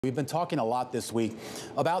We've been talking a lot this week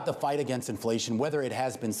about the fight against inflation, whether it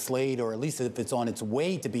has been slayed or at least if it's on its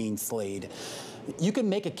way to being slayed. You can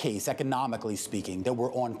make a case, economically speaking, that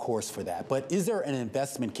we're on course for that. But is there an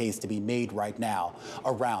investment case to be made right now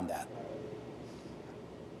around that?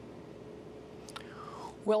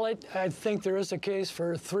 Well, I think there is a case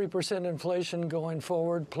for 3% inflation going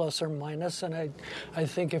forward, plus or minus. And I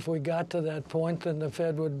think if we got to that point, then the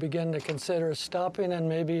Fed would begin to consider stopping and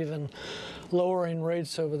maybe even lowering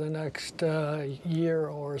rates over the next year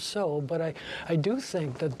or so. But I do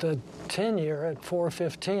think that the 10-year at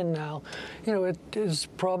 4.15 now, it is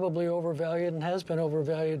probably overvalued and has been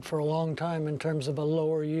overvalued for a long time in terms of a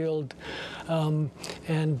lower yield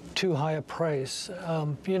and too high a price.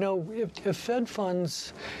 If Fed funds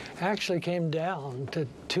actually came down to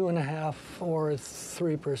 2.5 or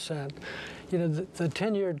 3%, the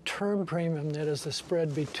 10-year term premium, that is the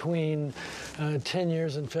spread between 10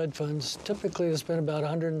 years and Fed funds, typically has been about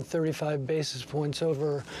 135 basis points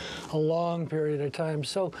over a long period of time.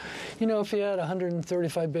 So, if you add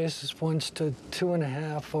 135 basis points to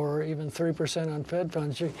 2.5 or even 3% on Fed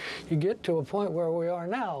funds, you get to a point where we are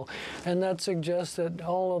now. And that suggests that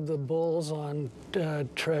all of the bulls on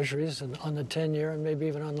Treasuries and on the 10-year and maybe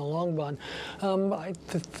even on the long bond, I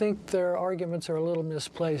think their arguments are a little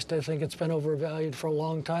misplaced. I think it's been overvalued for a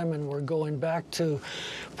long time, and we're going back to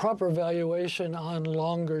proper valuation on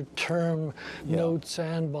longer term notes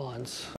and bonds.